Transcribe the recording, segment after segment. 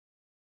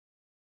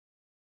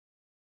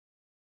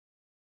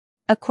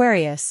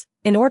Aquarius,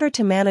 in order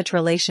to manage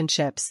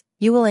relationships,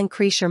 you will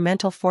increase your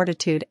mental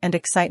fortitude and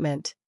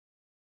excitement.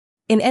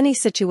 In any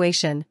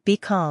situation, be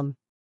calm.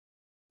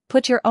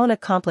 Put your own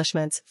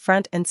accomplishments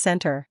front and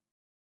center.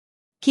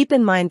 Keep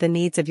in mind the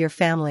needs of your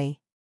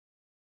family.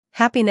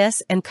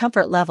 Happiness and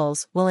comfort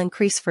levels will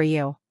increase for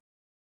you.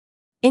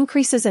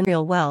 Increases in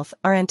real wealth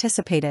are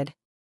anticipated.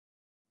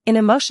 In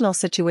emotional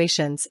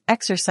situations,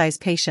 exercise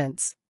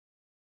patience.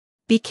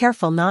 Be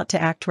careful not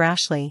to act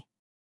rashly.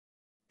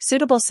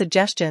 Suitable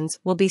suggestions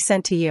will be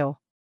sent to you.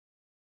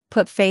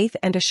 Put faith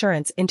and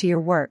assurance into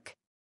your work.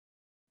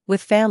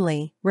 With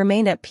family,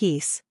 remain at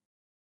peace.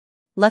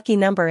 Lucky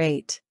number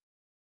 8.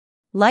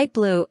 Light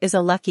blue is a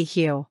lucky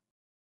hue.